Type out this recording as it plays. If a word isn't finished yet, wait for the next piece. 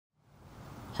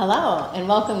Hello and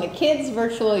welcome to Kids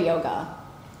Virtual Yoga.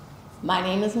 My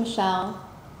name is Michelle,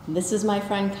 this is my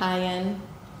friend Kayan,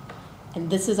 and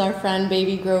this is our friend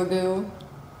Baby Grogu.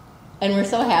 And we're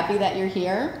so happy that you're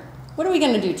here. What are we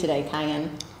going to do today,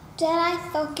 Kayan?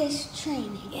 Jedi focus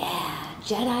training. Yeah,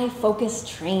 Jedi focus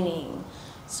training.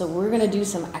 So we're going to do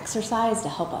some exercise to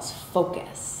help us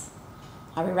focus.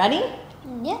 Are we ready?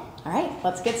 Yeah. All right,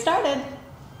 let's get started.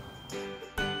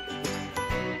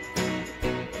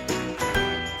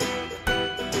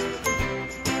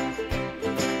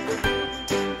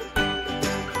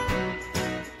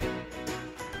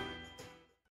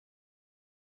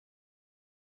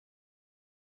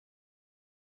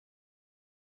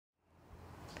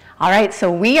 All right,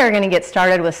 so we are going to get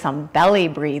started with some belly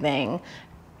breathing.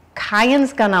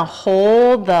 Kayan's going to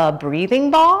hold the breathing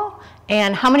ball.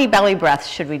 And how many belly breaths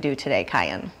should we do today,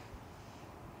 Kayan?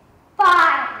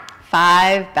 5.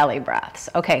 5 belly breaths.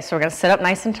 Okay, so we're going to sit up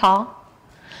nice and tall.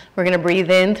 We're going to breathe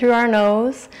in through our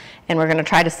nose, and we're going to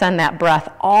try to send that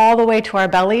breath all the way to our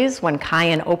bellies when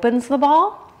Kayan opens the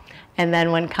ball. And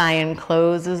then when Kayan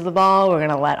closes the ball, we're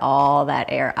going to let all that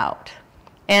air out.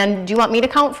 And do you want me to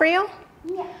count for you?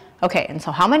 Yeah. Okay, and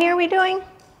so how many are we doing?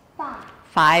 5.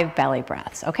 5 belly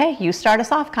breaths. Okay, you start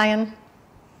us off, Kayan.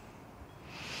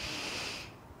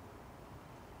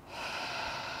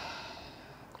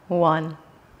 1,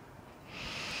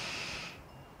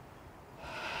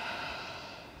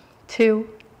 2,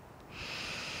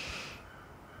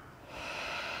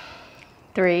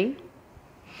 3,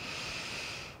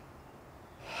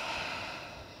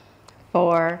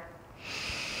 4,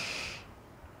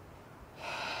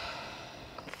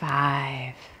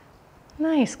 5.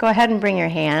 Nice. Go ahead and bring your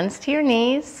hands to your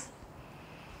knees.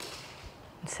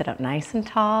 And sit up nice and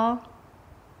tall.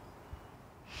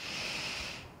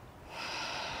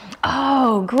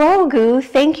 Oh, Grogu,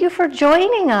 thank you for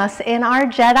joining us in our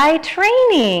Jedi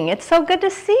training. It's so good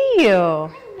to see you.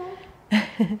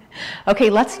 Okay,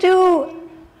 let's do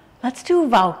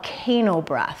volcano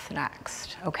breath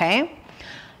next, okay?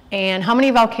 And how many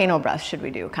volcano breaths should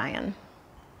we do, Kayan?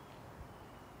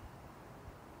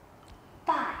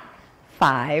 5.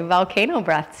 5 volcano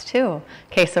breaths too.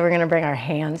 Okay, so we're going to bring our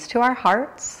hands to our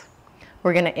hearts.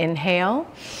 We're going to inhale.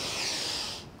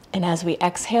 And as we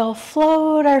exhale,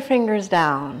 float our fingers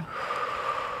down.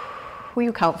 Will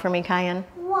you count for me, Kayan?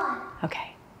 1.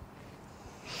 Okay.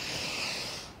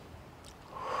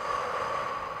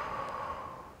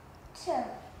 2.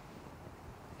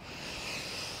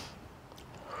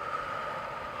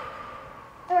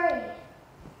 3.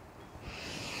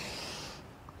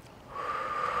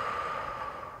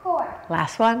 4.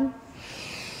 Last one.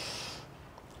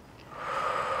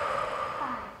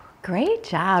 5. Great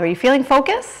job. Are you feeling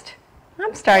focused?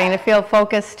 I'm starting to feel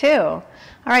focused too. All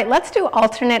right, let's do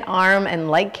alternate arm and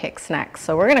leg kicks next.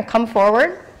 So we're going to come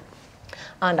forward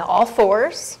onto all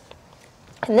fours.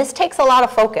 And this takes a lot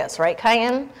of focus, right,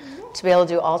 Kayan? To be able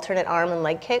to do alternate arm and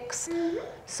leg kicks.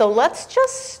 So let's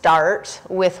just start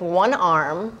with one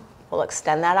arm. We'll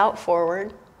extend that out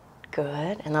forward.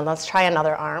 Good. And then let's try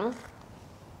another arm.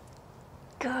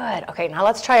 Good. Okay, now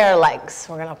let's try our legs.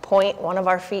 We're going to point one of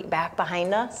our feet back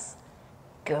behind us.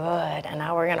 Good. And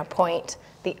now we're going to point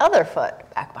the other foot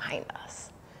back behind us.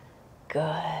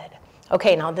 Good.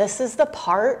 Okay, now this is the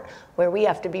part where we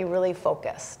have to be really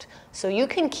focused. So you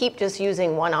can keep just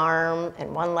using one arm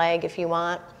and one leg if you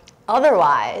want.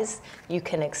 Otherwise, you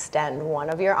can extend one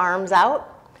of your arms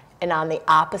out, and on the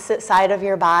opposite side of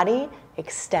your body,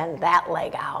 extend that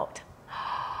leg out.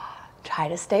 Try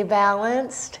to stay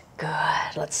balanced.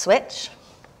 Good. Let's switch.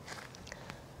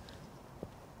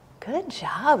 Good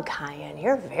job, Kayan.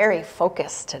 You're very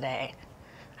focused today.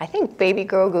 I think Baby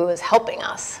Grogu is helping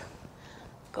us.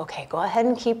 Okay, go ahead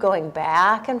and keep going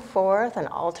back and forth and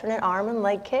alternate arm and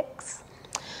leg kicks.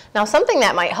 Now, something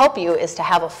that might help you is to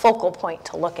have a focal point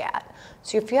to look at.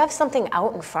 So if you have something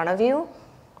out in front of you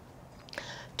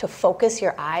to focus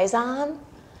your eyes on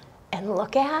and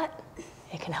look at,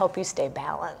 it can help you stay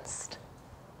balanced.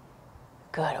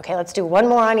 Good. Okay, let's do one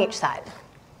more on each side.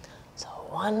 So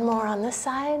one more on this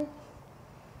side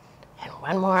and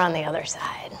one more on the other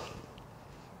side.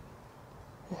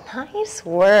 Nice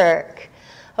work.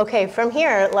 Okay, from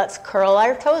here, let's curl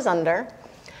our toes under,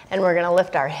 and we're going to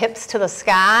lift our hips to the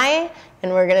sky,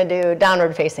 and we're going to do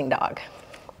downward facing dog.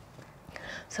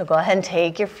 So go ahead and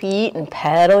take your feet and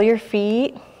pedal your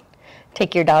feet.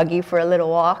 Take your doggy for a little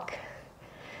walk.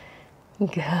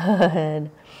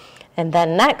 Good. And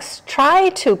then next, try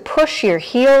to push your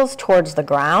heels towards the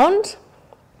ground.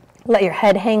 Let your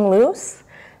head hang loose,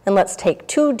 and let's take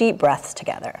 2 deep breaths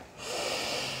together.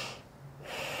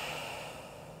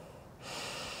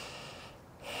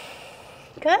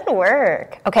 Good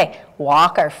work. Okay,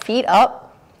 walk our feet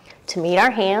up to meet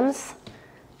our hands.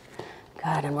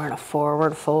 Good, and we're gonna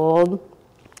forward fold.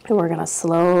 And we're gonna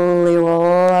slowly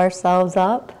roll ourselves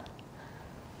up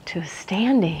to a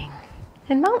standing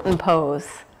in mountain pose.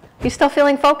 You still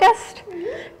feeling focused?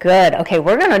 Good, okay,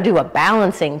 we're gonna do a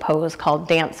balancing pose called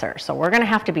dancer. So we're gonna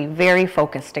have to be very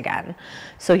focused again.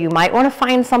 So you might wanna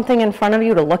find something in front of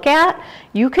you to look at.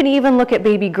 You can even look at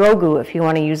baby Grogu if you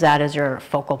wanna use that as your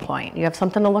focal point. You have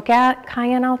something to look at,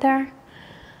 Kayan, out there?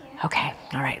 Yeah. Okay,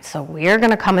 all right, so we're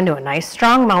gonna come into a nice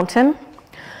strong mountain.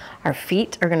 Our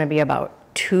feet are gonna be about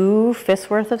 2 fists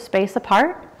worth of space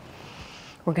apart.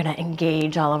 We're gonna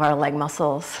engage all of our leg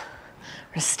muscles.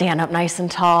 We're gonna stand up nice and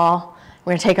tall.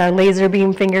 We're gonna take our laser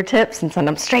beam fingertips and send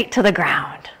them straight to the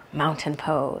ground. Mountain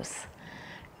pose.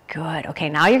 Good, okay,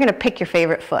 now you're gonna pick your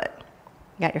favorite foot.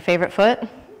 You got your favorite foot?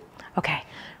 Okay,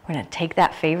 we're gonna take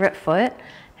that favorite foot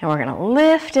and we're gonna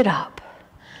lift it up.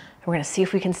 We're gonna see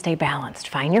if we can stay balanced.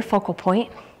 Find your focal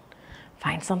point.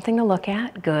 Find something to look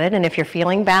at, good. And if you're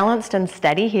feeling balanced and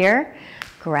steady here,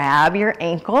 grab your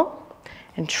ankle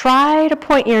and try to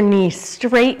point your knee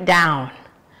straight down.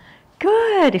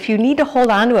 Good, if you need to hold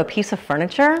on to a piece of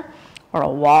furniture or a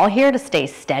wall here to stay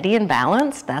steady and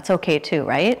balanced, that's okay too,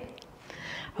 right?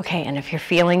 Okay, and if you're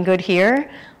feeling good here,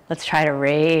 let's try to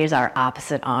raise our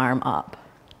opposite arm up.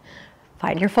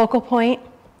 Find your focal point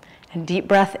and deep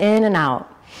breath in and out.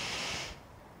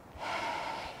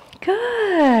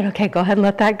 Good, okay, go ahead and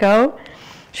let that go.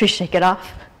 Should we shake it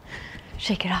off?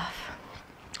 Shake it off.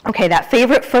 Okay, that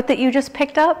favorite foot that you just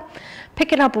picked up,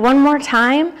 pick it up one more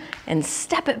time and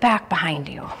step it back behind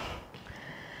you.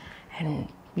 And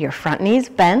your front knee's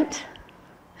bent.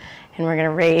 And we're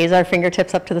gonna raise our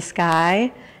fingertips up to the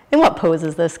sky. And what pose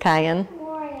is this, Kayan?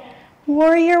 Warrior.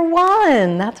 Warrior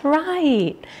one, that's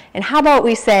right. And how about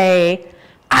we say,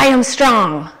 I am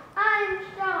strong. I'm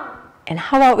strong. And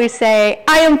how about we say,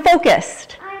 I am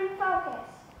focused. I'm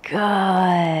focused.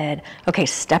 Good. Okay,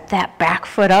 step that back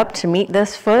foot up to meet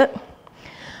this foot.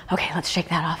 Okay, let's shake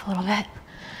that off a little bit.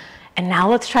 And now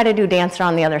let's try to do dancer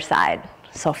on the other side.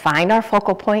 So find our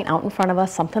focal point out in front of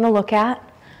us, something to look at.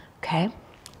 Okay.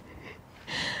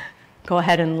 Go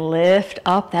ahead and lift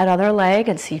up that other leg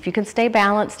and see if you can stay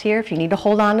balanced here. If you need to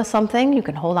hold on to something, you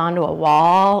can hold on to a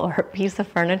wall or a piece of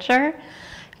furniture.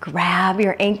 Grab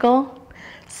your ankle.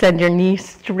 Send your knee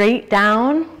straight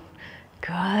down.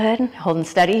 Good. Holding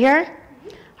steady here.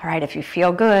 All right, if you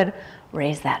feel good,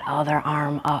 raise that other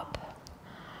arm up.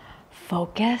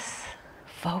 Focus,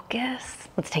 focus.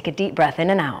 Let's take a deep breath in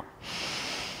and out.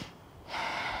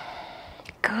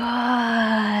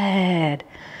 Good.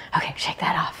 Okay, shake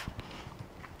that off.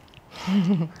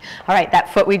 All right,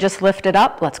 that foot we just lifted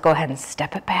up, let's go ahead and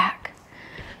step it back.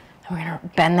 We're gonna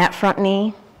bend that front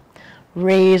knee.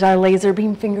 Raise our laser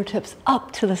beam fingertips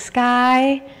up to the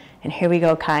sky. And here we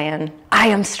go, Kayan. I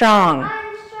am strong.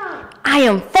 I'm strong. I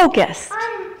am focused.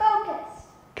 I'm focused.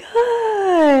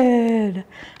 Good.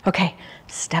 Okay,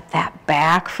 step that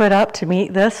back foot up to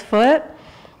meet this foot.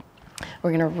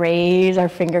 We're gonna raise our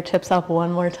fingertips up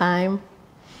one more time.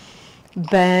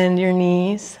 Bend your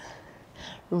knees.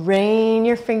 Rain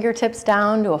your fingertips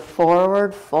down to a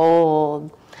forward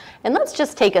fold. And let's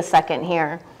just take a second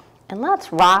here. And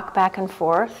let's rock back and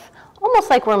forth, almost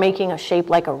like we're making a shape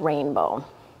like a rainbow.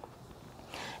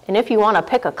 And if you want to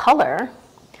pick a color,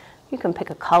 you can pick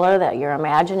a color that you're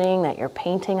imagining, that you're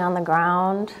painting on the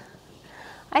ground.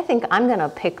 I think I'm going to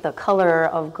pick the color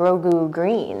of Grogu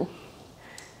green.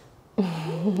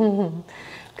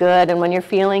 Good, and when you're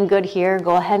feeling good here,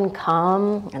 go ahead and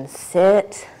come and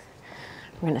sit.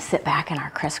 We're going to sit back in our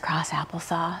crisscross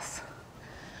applesauce.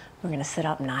 We're going to sit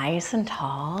up nice and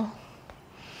tall.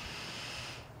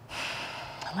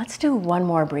 Let's do one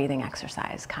more breathing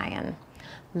exercise, Kayan.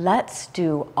 Let's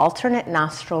do alternate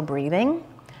nostril breathing,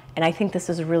 and I think this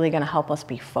is really going to help us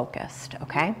be focused,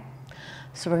 okay?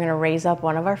 So we're going to raise up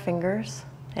one of our fingers,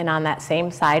 and on that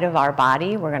same side of our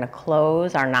body, we're going to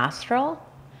close our nostril,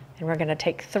 and we're going to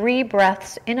take 3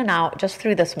 breaths in and out just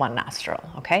through this one nostril,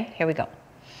 okay? Here we go.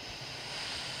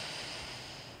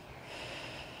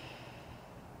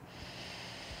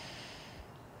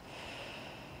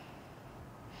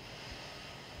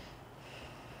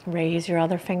 Raise your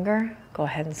other finger. Go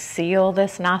ahead and seal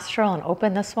this nostril and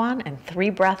open this one, and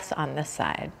 3 breaths on this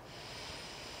side.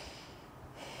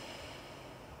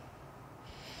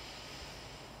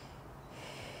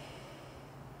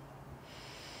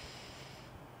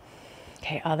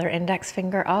 Okay, other index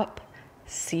finger up.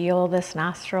 Seal this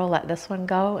nostril, let this one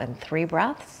go, and 3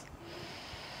 breaths.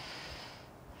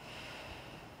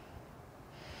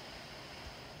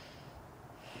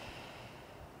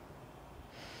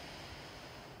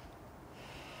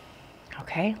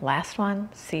 Okay, last one.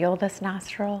 Seal this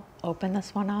nostril. Open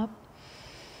this one up.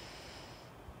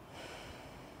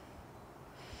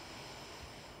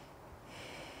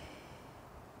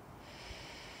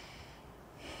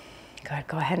 Good.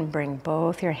 Go ahead and bring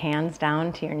both your hands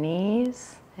down to your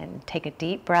knees and take a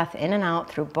deep breath in and out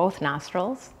through both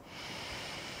nostrils.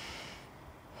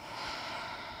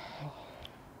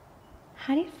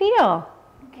 How do you feel?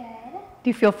 Good. Do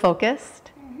you feel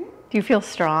focused? Mm-hmm. Do you feel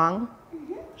strong?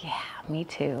 Mm-hmm. Yeah, me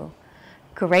too.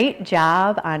 Great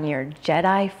job on your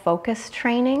Jedi focus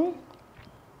training.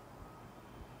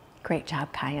 Great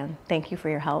job, Kayan. Thank you for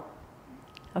your help.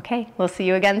 Okay, we'll see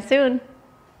you again soon.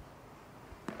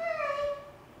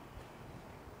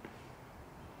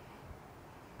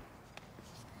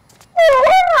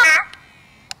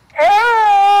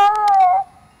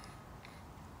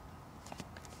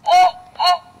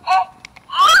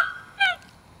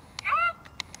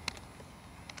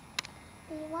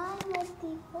 The one with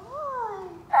the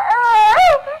ball.